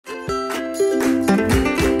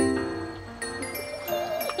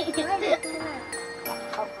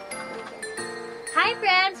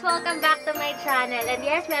Welcome back to my channel. And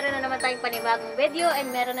yes, meron na naman tayong panibagong video and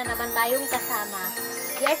meron na naman tayong kasama.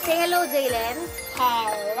 Yes, say hello, Jaylen.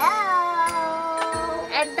 Hello!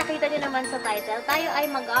 And nakita niyo naman sa title, tayo ay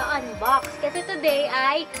mag-unbox. Kasi today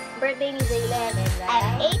ay birthday ni Jaylen.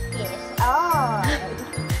 I'm 8 years old.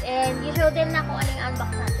 And you show them na kung ano yung unbox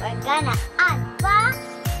natin. We're gonna unbox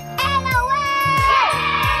LOL!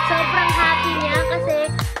 Sobrang happy niya kasi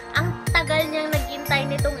ang tagal niyang naghintay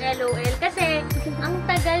nitong LOL. Kasi ang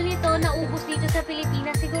tagal nito naubos dito sa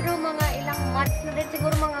Pilipinas. Siguro mga ilang months na din.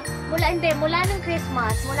 Siguro mga, mula nung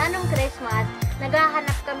Christmas,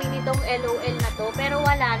 naghahanap kami nitong LOL na to. Pero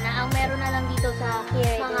wala na. Ang meron na lang dito sa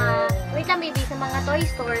mga, wait lang baby, sa mga toy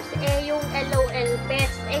stores, yung LOL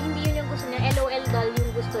pets. Hindi yun yung gusto niya. LOL doll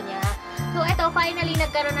yung gusto niya. So, ito, finally,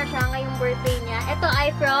 nagkaroon na siya ngayong birthday niya. Ito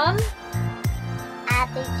ay from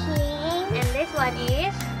Ate Ching. And this one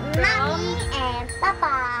is Mommy and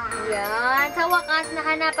Papa. Yan. Sa wakas,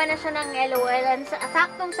 nahanapan na siya ng LOL. And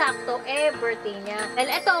saktong-sakto, birthday niya. Well,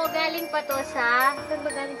 ito, galing pa to sa... Saan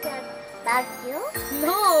ba galing siya? Baguio?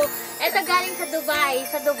 No! Ito galing sa Dubai.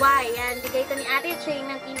 Sa Dubai. Yan. Bigay ito ni Ate Ching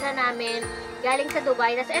ng pinsa namin. Galing sa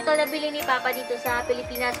Dubai. Tapos ito, nabili ni Papa dito sa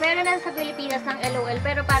Pilipinas. Meron na sa Pilipinas ng LOL.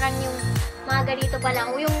 Pero parang yung mga ganito pa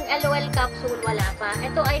lang. Yung LOL capsule, wala pa.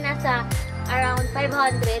 Ito ay nasa around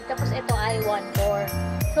 500. Tapos ito ay 1.4.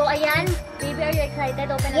 So, ayan. Baby, are you excited?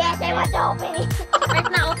 Open na Yes, I want to open it. Right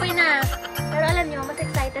na, open na. Pero alam nyo, mas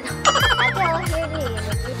excited ako. Ate, oh, here it is.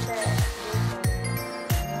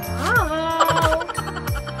 Wow!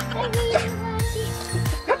 I really want it.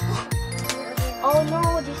 Oh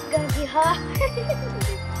no, this is gonna be hot.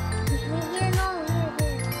 Here, no, here.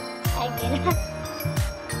 I cannot.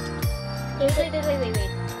 Wait.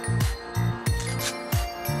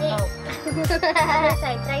 Oh. Other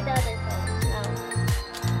side. Try the other side. No.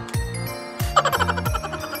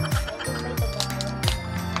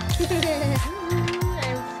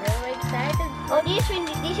 I'm so excited. Oh, this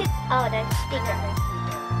is, oh, that's a sticker.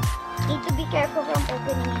 Need to be careful from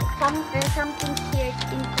opening it. There's something here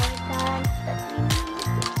important that we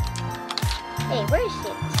need. Hey, where is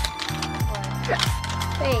it?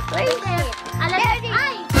 Wait, where is it? There it is!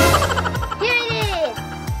 Ay! Here it is!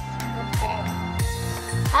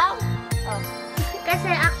 How? Oh. Kasi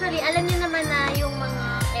actually, alam niyo naman na yung mga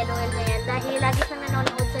LOL na yan dahil lagi siyang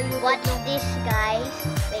nanonood sa YouTube. What's this, guys?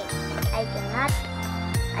 Wait, I cannot.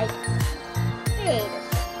 Wait.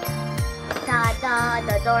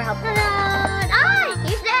 The door have Ay!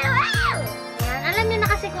 Here's the LOL! Ayan, alam niyo na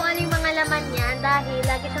kasi kung ano yung mga laman niyan dahil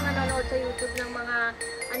lagi siyang nanonood sa YouTube ng mga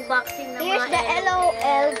unboxing ng Here's mga the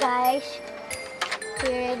LOL, guys.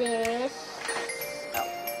 Here it is. Oh.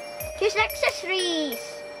 Here's the accessories.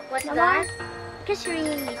 What's Mama? that?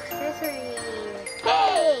 Accessories. Accessories.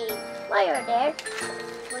 Hey! Why you're there?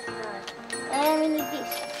 What's that? And we need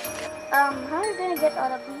this. How are we gonna get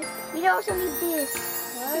all of these? We also need this.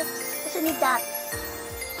 What? Also need that.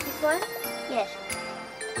 This one? Yes.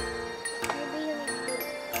 Maybe you need to...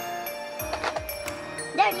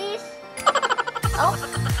 There it is. Oh.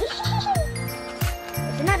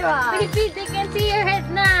 There's another one. Baby, they can see your head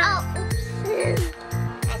now. Oh, oops.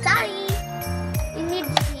 I'm sorry. You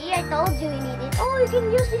need see, I told you we need it. Oh, you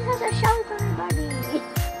can use this as a shower for my body.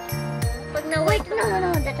 Pag na Wait,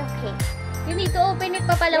 no, that's okay. You need to open it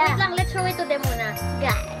pa pala. Yeah. Wait lang, let's show it to them muna.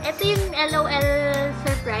 Yeah. Ito yung LOL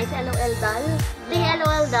surprise, LOL doll. Ito yung Yes.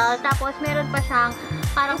 LOL doll. Tapos meron pa siyang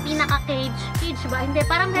parang pinaka-cage. Cage ba? Hindi,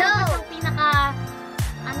 parang meron pa siyang pinaka...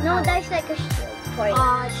 Ano? No, that's like a shield for you.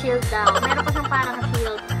 Shield daw. Meron pa siyang parang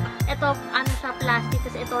shield. Ito, ano siya, plastic.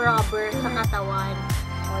 Tapos ito rubber sa katawan.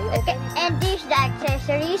 Okay, and these the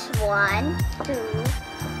accessories. 1, 2,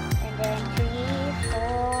 and then 3, 4,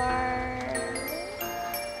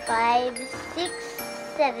 5, 6,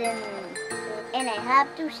 7. And I have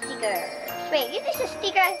 2 stickers. Wait, is this a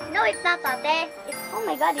sticker? No, it's not, Ate. Oh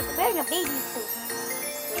my god, it's wearing a baby suit.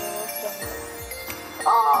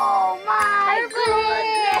 Oh my Purple goodness.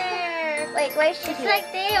 hair! Wait, where's she? It's like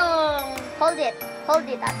Teong. Hold it,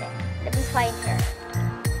 Ate. Let me find her.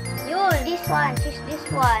 Yun. This one, she's this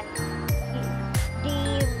one.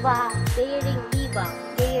 Diva. Daring Diva.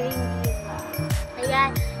 Daring Diva.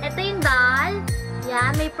 Ayan. Ito yung doll.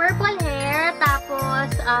 Yan. May purple hair. Tapos,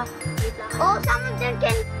 wait lang. Oh, some of them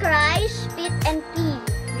can cry, spit, and pee.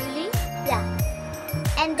 Really? Yeah.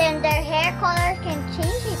 And then their hair color can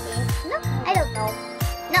change, I think. No, I don't know.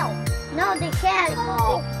 No, they can't.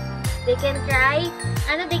 Oh. They can cry.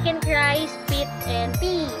 They can cry, spit, and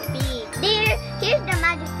pee. There, here's the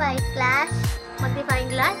magnifying glass.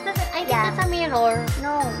 Magnifying glass? I think Yeah. that's a mirror.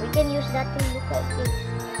 No, we can use that to look at this.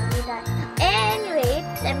 Do that. Anyway,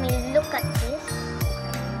 let me look at this.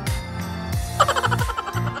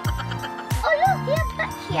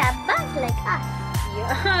 She have bangs like us.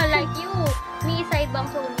 Yeah, like you. Me side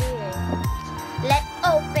bangs only eh. Let's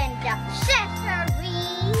open the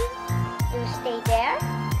accessories. You stay there.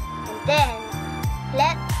 And then,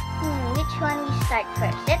 which one we start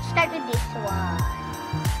first? Let's start with this one.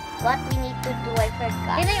 What we need to do, I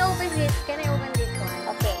forgot. Can I open this? Can I open this one?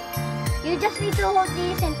 Okay. You just need to hold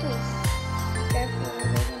this and twist. Be careful,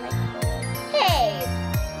 baby might fall. Hey!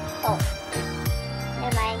 Oh.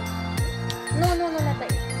 Never mind. No, not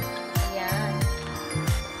that. Ayan.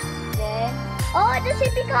 Then, oh, the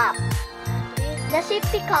sippy cup. The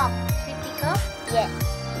sippy cup. Sippy cup? Yes,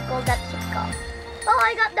 we call that sippy cup. Oh,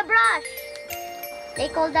 I got the brush. They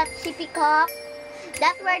call that sippy cup.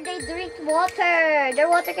 That's where they drink water. Their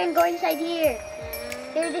water can go inside here.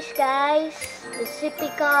 Here it is, guys. The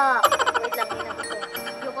sippy cup. Wait lang,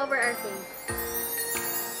 you cover our face.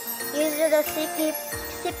 Here's the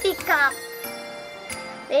sippy cup.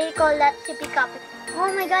 They call that sippy cup.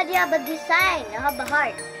 Oh my God, you have a design. You have a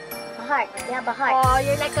heart. A heart. You have a heart. Oh,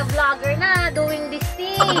 you're like a vlogger na doing this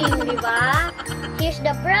thing, di ba? Here's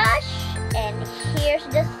the brush. And here's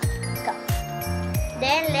the cup.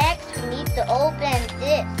 Then next, we need to open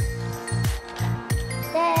this.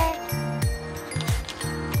 Then,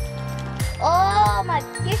 oh my,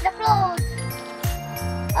 here's the clothes.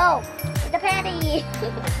 Oh, the panty.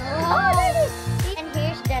 Oh, there it is. And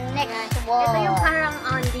here's the next one. Ito yung parang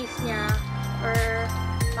undies niya or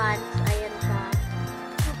pants. Ayan siya.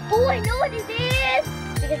 Oh, I know what it is.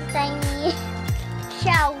 Because it's tiny.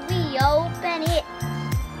 Shall we open it?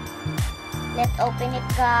 Let's open it,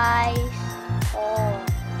 guys. Oh,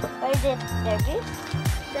 where is it? There it is.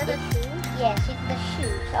 Is that a shoe? Yes, it's the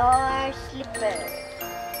shoes or slippers.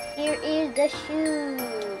 Here is the shoes.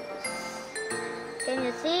 Can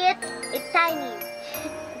you see it? It's tiny.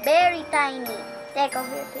 Very tiny. Take off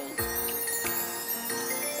your face.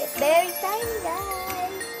 It's very tiny,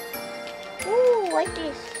 guys. Ooh, like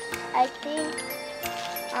this. I think,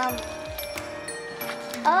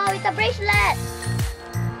 oh, it's a bracelet.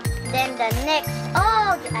 Then the next,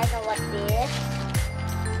 oh, I know what this.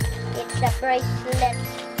 It's a bracelet.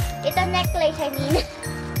 It's a necklace, I mean.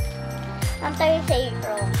 Sometimes say it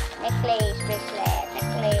wrong. Necklace, bracelet,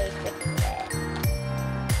 necklace, bracelet.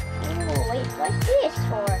 Ooh, wait, what's this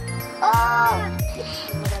for? Oh!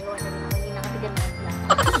 Magagawa na rin ako. Hindi nakatigan na lang.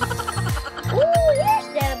 Ooh, here's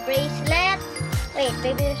the bracelet. Wait,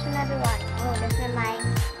 maybe there's another one. Oh, that's not mine.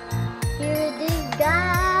 Here it is,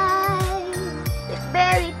 guys. It's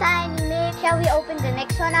very tiny. Maybe shall we open the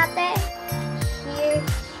next one, ate? Here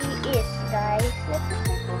she is, guys. Let's put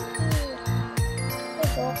it on here. There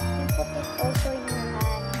you go. You put it also in your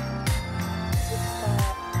hand.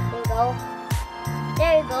 There you go.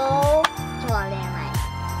 There you go. Small, never mind.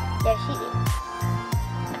 There she is.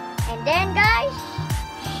 And then, guys,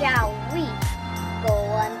 shall we go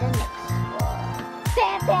on the next one?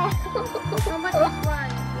 Pepe! How much is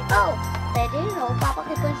one? Oh, I didn't know. Papa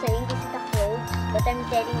keep on saying this is a clothes, but I'm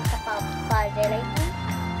telling it's a puzzle, I think.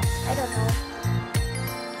 I don't know.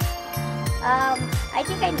 I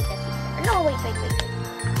think I need a scissors. No, wait.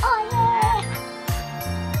 Oh, yeah!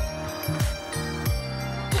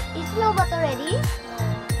 Is robot already?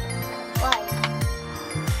 Why?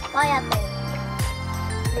 Why ate?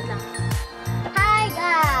 Wait lang. Hi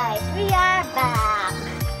guys, we are back.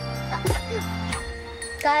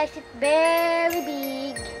 Guys, it's very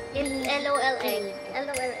big. It's LOL egg.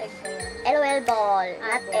 LOL egg ba yan? LOL ball,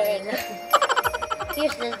 not ball. egg.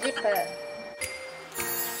 Here's the zipper.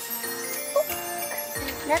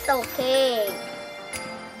 That's okay.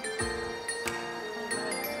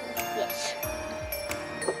 Yes.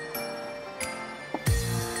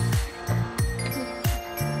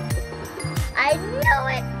 I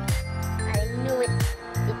knew it.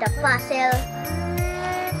 It's a puzzle.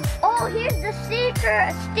 Oh, here's the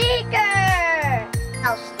sticker.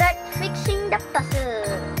 Now start fixing the puzzle.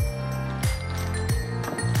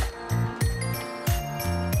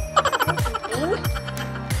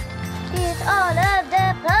 Here's all of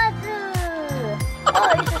the puzzle.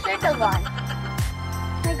 Oh, it's a circle one.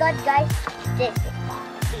 Oh my God, guys, this is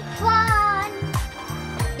gonna be fun.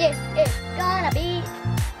 This is gonna be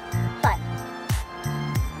fun.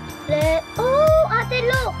 Oh, ate,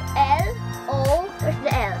 look. L-O. Where's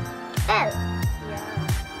the L? L. Yeah.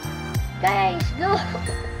 Guys, look.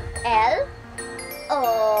 L-O-L.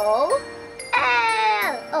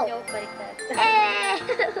 Oh. Joke, baliktad. L.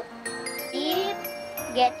 Eat,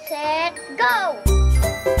 get set, go.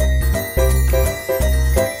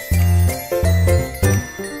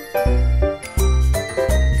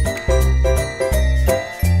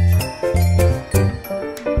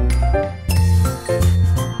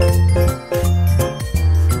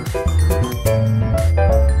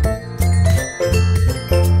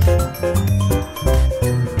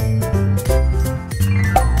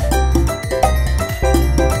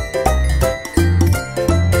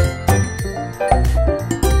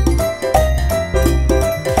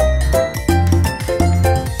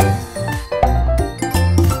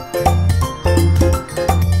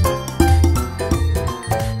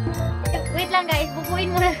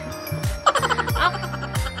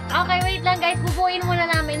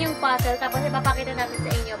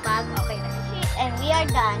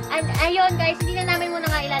 done. And ayun guys, hindi na namin muna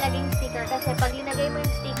nga ilalagay yung sticker kasi pag linagay mo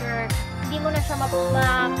yung sticker, hindi mo na siya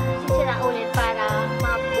masisira ulit para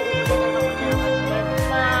mabuo ulit or mapunta ulit.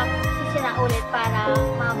 Masisira ulit para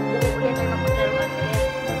mabuo ulit or mapunta ulit.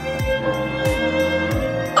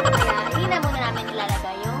 Kaya hindi na muna namin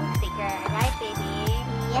ilalagay yung sticker. Right, baby?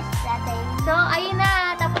 Yes, ate. So, ayun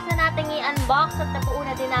na. Tapos na natin i-unbox at nabuo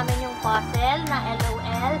na din namin yung puzzle na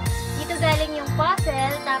LOL. Dito galing yung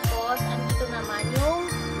puzzle. Tapos, andito naman yung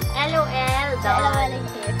LOL doll.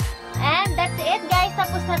 And that's it, guys.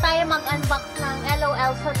 Tapos na tayo mag-unbox ng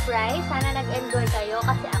LOL surprise. Sana nag-enjoy kayo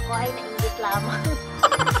kasi ako ay nainggit lamang.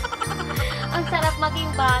 Ang sarap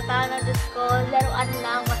maging bata na Diyos ko. Laruan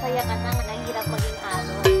lang. Masaya ka nang nahihirap maging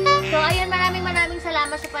adult. So, ayun, maraming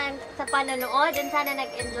salamat sa panonood and sana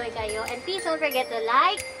nag-enjoy kayo. And please don't forget to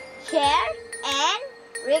like, Share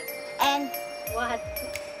and what?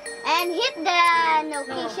 And hit the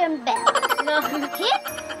notification bell. No. Hit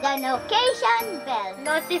the notification bell.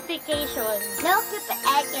 Notification.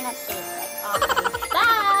 I cannot say it right. Okay.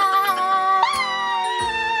 Bye!